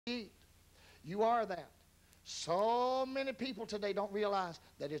eat. You are that. So many people today don't realize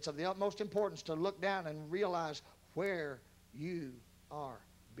that it's of the utmost importance to look down and realize where you are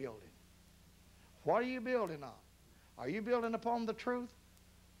building. What are you building on? Are you building upon the truth?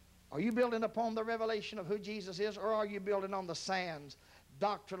 Are you building upon the revelation of who Jesus is? Or are you building on the sands,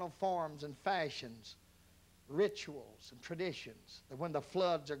 doctrinal forms and fashions, rituals and traditions, that when the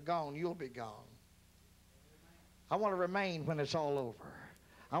floods are gone, you'll be gone? I want to remain when it's all over.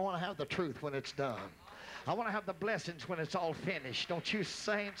 I want to have the truth when it's done. I want to have the blessings when it's all finished. Don't you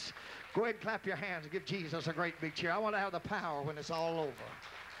saints? Go ahead and clap your hands and give Jesus a great big cheer. I want to have the power when it's all over.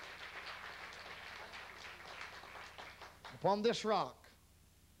 Upon this rock,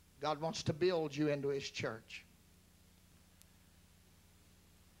 God wants to build you into His church.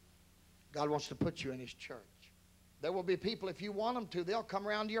 God wants to put you in His church. There will be people, if you want them to, they'll come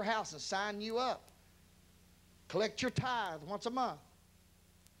around to your house and sign you up. Collect your tithe once a month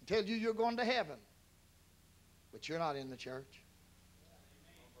and tell you you're going to heaven. But you're not in the church.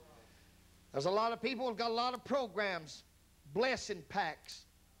 There's a lot of people who've got a lot of programs, blessing packs.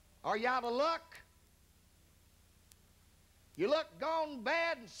 Are you out of luck? You look gone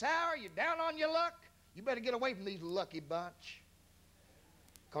bad and sour, you're down on your luck, you better get away from these lucky bunch.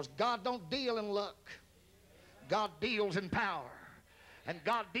 Because God don't deal in luck. God deals in power. And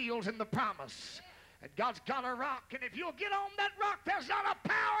God deals in the promise. And God's got a rock, and if you'll get on that rock, there's not a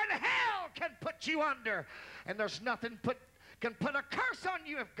power in hell can put you under. And there's nothing can put a curse on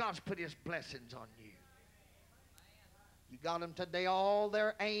you if God's put His blessings on you. You got them today. All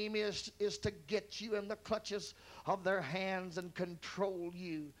their aim is to get you in the clutches of their hands and control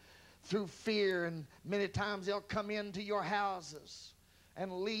you through fear. And many times they'll come into your houses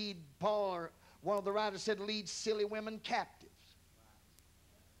and lead, Paul, or one of the writers said, lead silly women captive.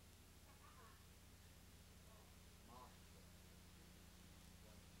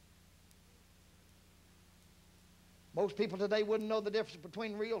 Most people today wouldn't know the difference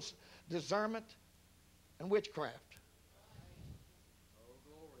between real discernment and witchcraft.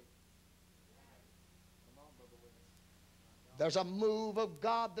 There's a move of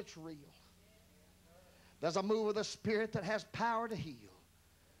God that's real. There's a move of the Spirit that has power to heal.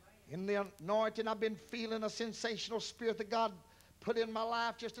 In the anointing, I've been feeling a sensational spirit that God put in my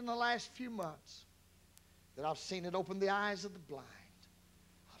life just in the last few months. That I've seen it open the eyes of the blind.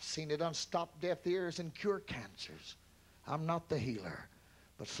 I've seen it unstop deaf ears and cure cancers. I'm not the healer,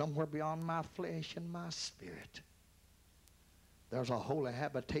 but somewhere beyond my flesh and my spirit, there's a holy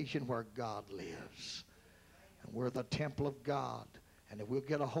habitation where God lives. And we're the temple of God. And if we'll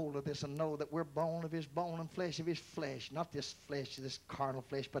get a hold of this and know that we're bone of His bone and flesh of His flesh, not this flesh, this carnal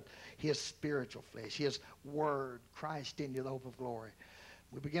flesh, but His spiritual flesh, His Word, Christ in you, the hope of glory.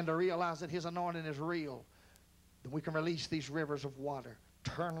 We begin to realize that His anointing is real. Then we can release these rivers of water,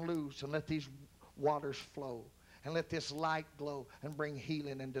 turn loose and let these waters flow. And let this light glow and bring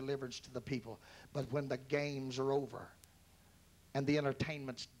healing and deliverance to the people. But when the games are over and the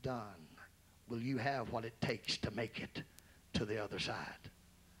entertainment's done, will you have what it takes to make it to the other side?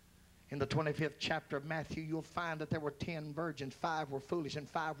 In the 25th chapter of Matthew, you'll find that there were 10 virgins. 5 were foolish and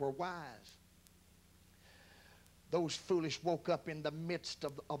 5 were wise. Those foolish woke up in the midst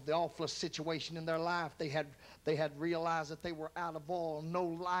of the awfulest situation in their life. They had realized that they were out of oil, no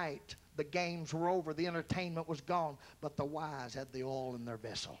light. The games were over. The entertainment was gone. But the wise had the oil in their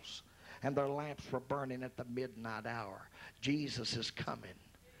vessels. And their lamps were burning at the midnight hour. Jesus is coming.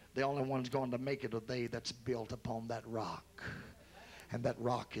 The only one's going to make it are they that's built upon that rock. And that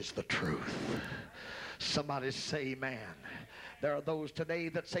rock is the truth. Somebody say amen. There are those today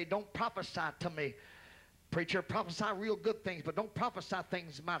that say, don't prophesy to me. Preacher, prophesy real good things, but don't prophesy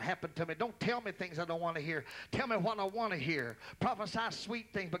things that might happen to me. Don't tell me things I don't want to hear. Tell me what I want to hear. Prophesy sweet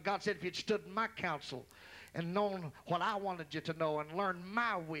things, but God said if you'd stood in my counsel and known what I wanted you to know and learned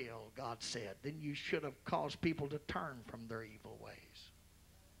my will, God said, then you should have caused people to turn from their evil ways.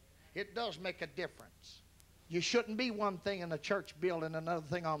 It does make a difference. You shouldn't be one thing in the church building, another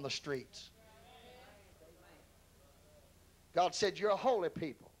thing on the streets. God said you're a holy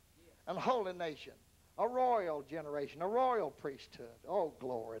people and a holy nation. A royal generation, a royal priesthood. Oh,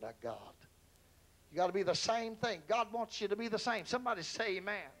 glory to God. You got to be the same thing. God wants you to be the same. Somebody say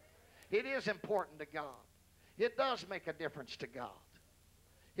amen. It is important to God. It does make a difference to God.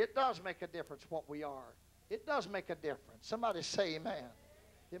 It does make a difference what we are. It does make a difference. Somebody say amen.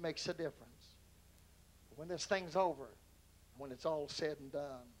 It makes a difference. When this thing's over, when it's all said and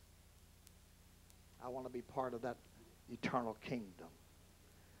done, I want to be part of that eternal kingdom,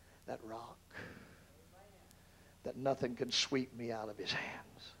 that rock, that nothing can sweep me out of his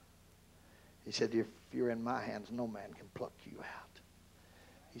hands. He said, if you're in my hands, no man can pluck you out.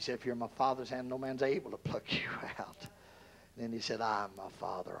 He said, if you're in my Father's hand, no man's able to pluck you out. And then he said, I and my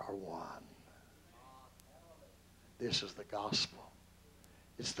Father are one. This is the gospel.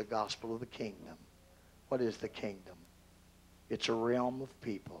 It's the gospel of the kingdom. What is the kingdom? It's a realm of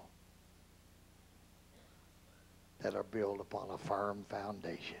people that are built upon a firm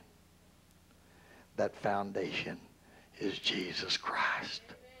foundation. That foundation is Jesus Christ.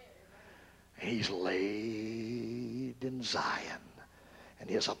 He's laid in Zion. And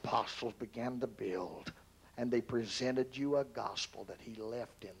his apostles began to build. And they presented you a gospel that he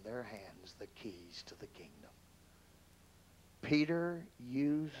left in their hands, the keys to the kingdom. Peter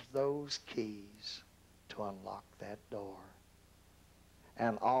used those keys to unlock that door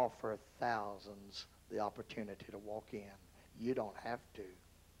and offer thousands the opportunity to walk in. You don't have to.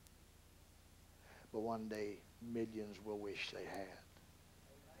 But one day, millions will wish they had.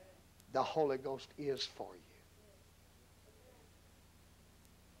 The Holy Ghost is for you.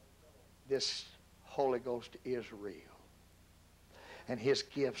 This Holy Ghost is real. And his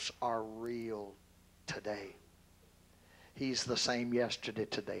gifts are real today. He's the same yesterday,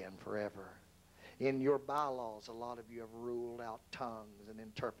 today, and forever. In your bylaws, a lot of you have ruled out tongues and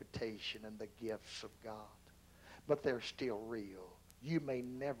interpretation and the gifts of God. But they're still real. You may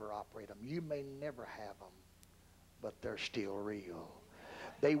never operate them. You may never have them. But they're still real.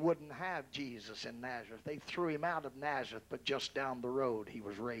 They wouldn't have Jesus in Nazareth. They threw him out of Nazareth, but just down the road, he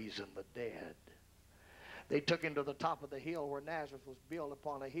was raising the dead. They took him to the top of the hill where Nazareth was built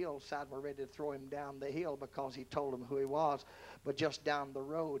upon a hillside and were ready to throw him down the hill because he told them who he was. But just down the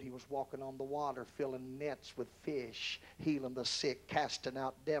road, he was walking on the water, filling nets with fish, healing the sick, casting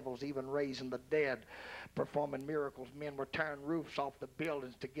out devils, even raising the dead, performing miracles. Men were tearing roofs off the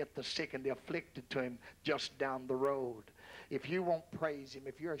buildings to get the sick and the afflicted to him just down the road. If you won't praise him,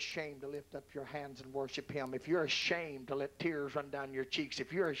 if you're ashamed to lift up your hands and worship him, if you're ashamed to let tears run down your cheeks,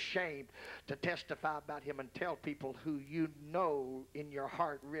 if you're ashamed to testify about him and tell people who you know in your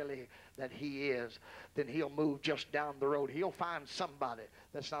heart really that he is, then he'll move just down the road. He'll find somebody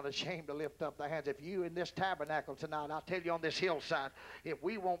that's not ashamed to lift up their hands. If you in this tabernacle tonight, I'll tell you on this hillside, if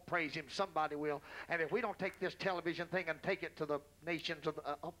we won't praise him, somebody will. And if we don't take this television thing and take it to the nations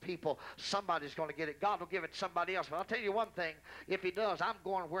of people, somebody's going to get it. God will give it to somebody else. But I'll tell you one thing, if he does, I'm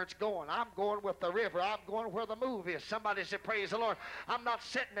going where it's going. I'm going with the river. I'm going where the move is. Somebody say, praise the Lord. I'm not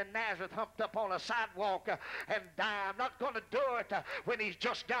sitting in Nazareth humped up on a sidewalk and die. I'm not going to do it when he's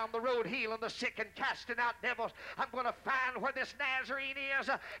just down the road healing the sick and casting out devils. I'm going to find where this Nazarene is,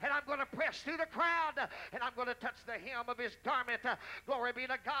 and I'm going to press through the crowd, and I'm going to touch the hem of his garment. Glory be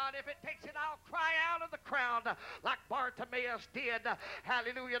to God. If it takes it, I'll cry out of the crowd like Bartimaeus did.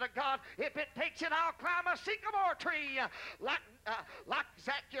 Hallelujah to God. If it takes it, I'll climb a sycamore tree like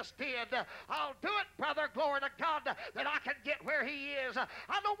Zacchaeus did. I'll do it, brother, glory to God, that I can get where he is.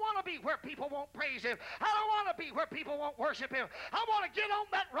 I don't want to be where people won't praise him. I don't want to be where people won't worship him. I want to get on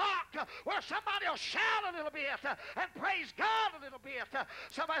that rock where somebody will shout a little bit and praise God a little bit.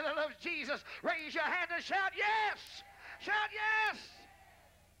 Somebody that loves Jesus, raise your hand and shout yes. Shout yes.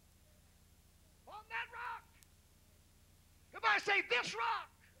 On that rock. Everybody say this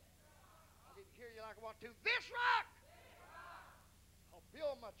rock. I didn't hear you like I want to. This rock. I'll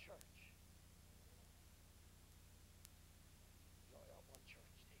build my church. Joy of one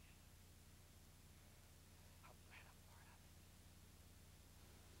church, Steve. I'm glad I'm part of it.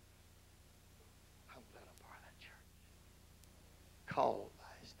 I'm glad I'm part of that church. Called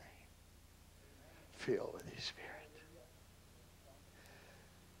by his name. Filled with his spirit.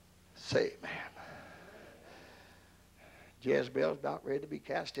 Say amen. Jezebel's about ready to be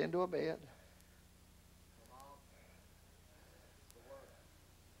cast into a bed.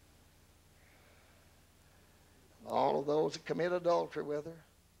 All of those that commit adultery with her,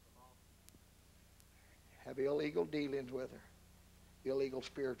 have illegal dealings with her, illegal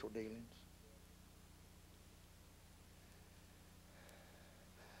spiritual dealings.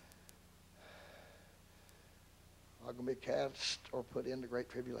 Are going to be cast or put into great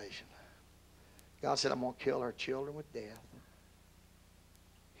tribulation. God said, I'm going to kill our children with death.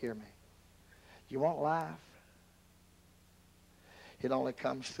 Hear me. You want life? It only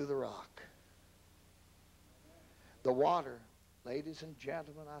comes through the rock. The water, ladies and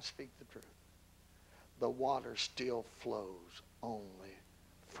gentlemen, I speak the truth. The water still flows only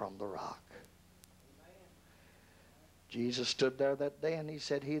from the rock. Jesus stood there that day and he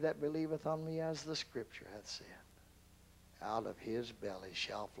said, he that believeth on me, as the scripture hath said, out of his belly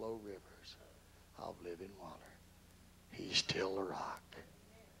shall flow rivers of living water. He's still the rock.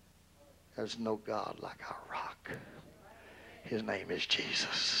 There's no God like our rock. His name is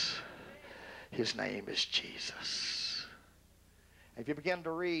Jesus. His name is Jesus. If you begin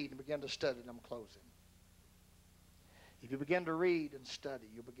to read and begin to study, and I'm closing. If you begin to read and study,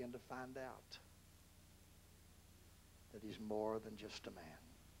 you'll begin to find out that he's more than just a man.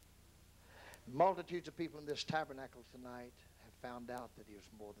 Multitudes of people in this tabernacle tonight have found out that he was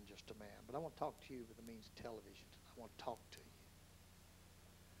more than just a man. But I want to talk to you with the means of television. I want to talk to you.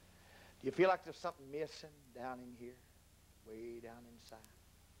 Do you feel like there's something missing down in here? Way down inside?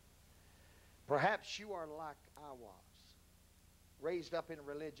 Perhaps you are like I was, raised up in a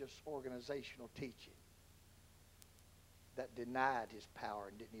religious organizational teaching that denied his power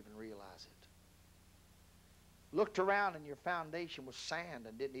and didn't even realize it. Looked around and your foundation was sand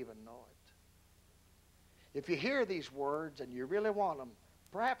and didn't even know it. If you hear these words and you really want them,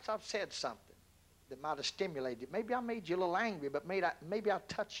 perhaps I've said something that might have stimulated you. Maybe I made you a little angry, but maybe I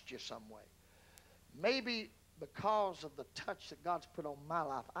touched you some way. Maybe because of the touch that God's put on my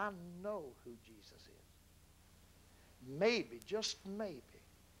life, I know who Jesus is. Maybe, just maybe,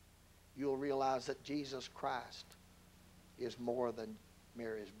 you'll realize that Jesus Christ is more than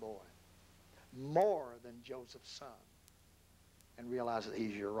Mary's boy, more than Joseph's son, and realize that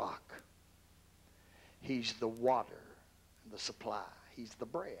he's your rock. He's the water and the supply. He's the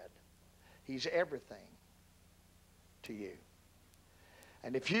bread. He's everything to you.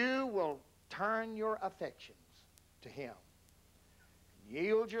 And if you will turn your affections to him,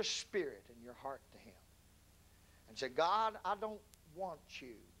 yield your spirit and your heart to him, and say, God, I don't want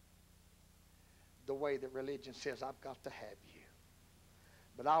you the way that religion says I've got to have you,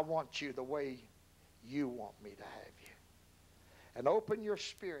 but I want you the way you want me to have you. And open your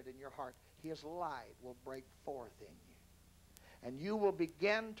spirit and your heart. His light will break forth in you. And you will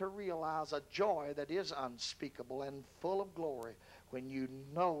begin to realize a joy that is unspeakable and full of glory when you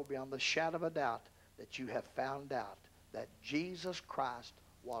know beyond the shadow of a doubt that you have found out that Jesus Christ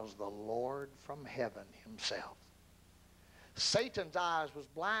was the Lord from heaven himself. Satan's eyes was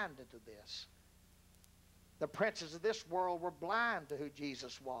blinded to this. The princes of this world were blind to who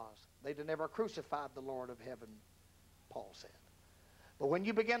Jesus was. They'd have never crucified the Lord of heaven, Paul said. But when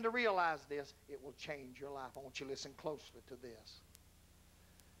you begin to realize this, it will change your life. I want you to listen closely to this.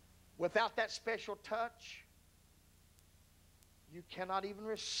 Without that special touch, you cannot even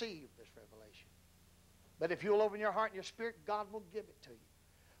receive this revelation. But if you'll open your heart and your spirit, God will give it to you.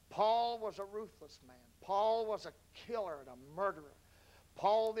 Paul was a ruthless man. Paul was a killer and a murderer.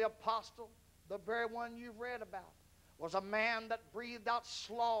 Paul the apostle, the very one you've read about, was a man that breathed out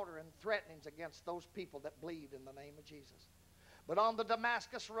slaughter and threatenings against those people that believed in the name of Jesus. But on the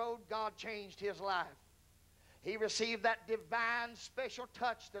Damascus road, God changed his life. He received that divine special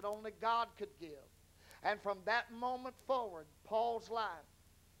touch that only God could give. And from that moment forward, Paul's life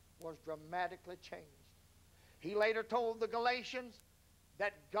was dramatically changed. He later told the Galatians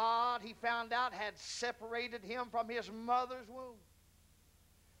that God, he found out, had separated him from his mother's womb,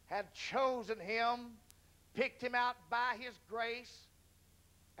 had chosen him, picked him out by his grace,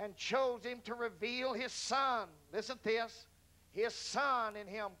 and chose him to reveal his Son. Listen to this. His Son in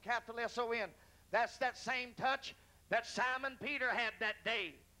him, capital S-O-N. That's that same touch that Simon Peter had that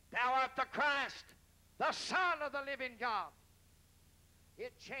day. Thou art the Christ, the Son of the living God.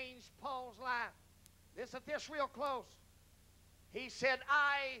 It changed Paul's life. Listen to this real close. He said,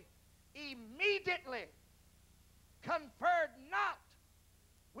 I immediately conferred not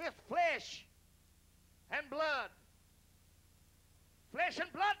with flesh and blood. Flesh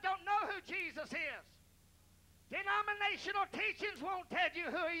and blood don't know who Jesus is. Denominational teachings won't tell you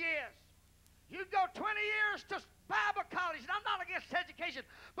who he is. You go 20 years to Bible college, and I'm not against education,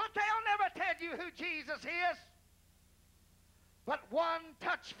 but they'll never tell you who Jesus is. But one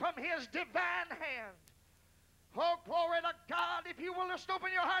touch from his divine hand. Oh, glory to God. If you will just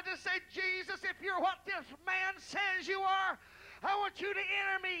open your heart and say, Jesus, if you're what this man says you are, I want you to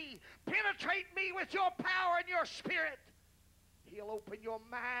enter me, penetrate me with your power and your spirit. He'll open your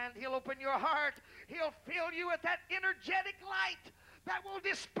mind. He'll open your heart. He'll fill you with that energetic light that will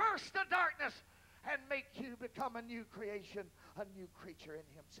disperse the darkness and make you become a new creation, a new creature in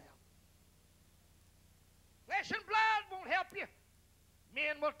himself. Flesh and blood won't help you.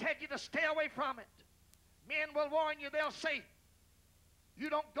 Men will tell you to stay away from it. Men will warn you. They'll say, you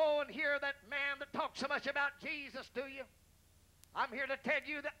don't go and hear that man that talks so much about Jesus, do you? I'm here to tell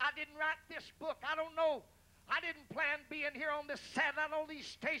you that I didn't write this book. I don't know. I didn't plan being here on this satellite, on these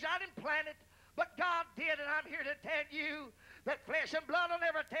stages. I didn't plan it, but God did, and I'm here to tell you that flesh and blood will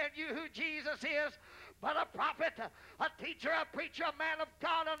never tell you who Jesus is, but a prophet, a teacher, a preacher, a man of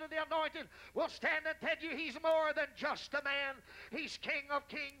God under the anointing will stand and tell you he's more than just a man. He's King of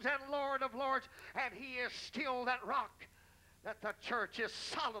kings and Lord of lords, and he is still that rock that the church is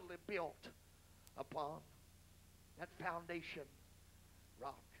solidly built upon. That foundation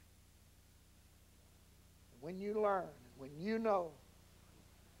rock. When you learn, when you know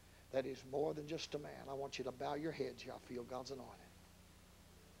that he's more than just a man, I want you to bow your heads here. I feel God's anointing.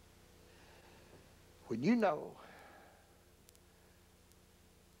 When you know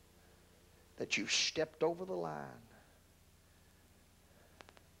that you've stepped over the line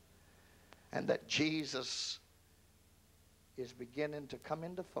and that Jesus is beginning to come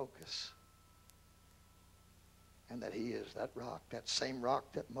into focus, and that he is that rock, that same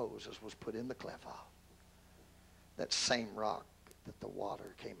rock that Moses was put in the cleft of, that same rock that the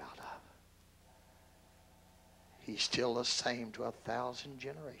water came out of. He's still the same to 1,000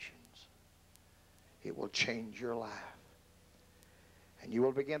 generations. It will change your life. And you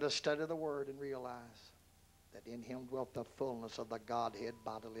will begin to study the Word and realize that in him dwelt the fullness of the Godhead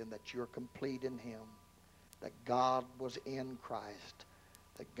bodily, and that you're complete in him, that God was in Christ,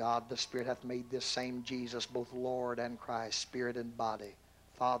 that God the Spirit hath made this same Jesus both Lord and Christ, Spirit and body,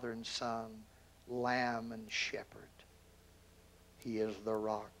 Father and Son, Lamb and Shepherd. He is the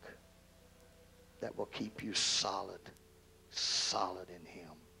rock that will keep you solid, solid in him.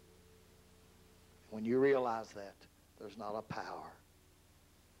 When you realize that, there's not a power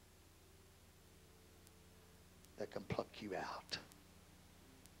that can pluck you out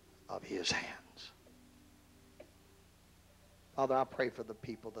of his hands. Father, I pray for the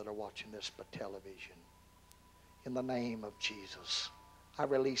people that are watching this by television. In the name of Jesus, I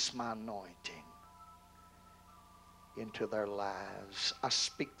release my anointing into their lives. I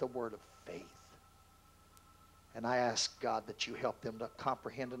speak the word of faith. And I ask, God, that you help them to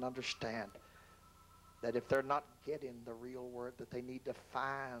comprehend and understand that if they're not getting the real word, that they need to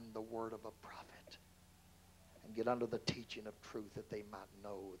find the word of a prophet and get under the teaching of truth, that they might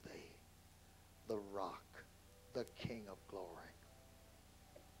know the rock, the King of glory.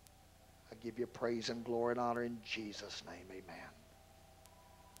 I give you praise and glory and honor in Jesus' name. Amen.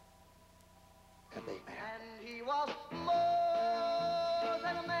 And amen. And he was more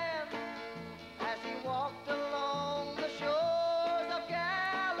than a man as he walked along the shores of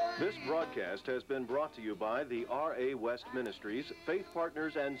Galilee. This broadcast has been brought to you by the R.A. West Ministries, faith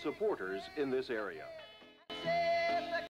partners and supporters in this area. Said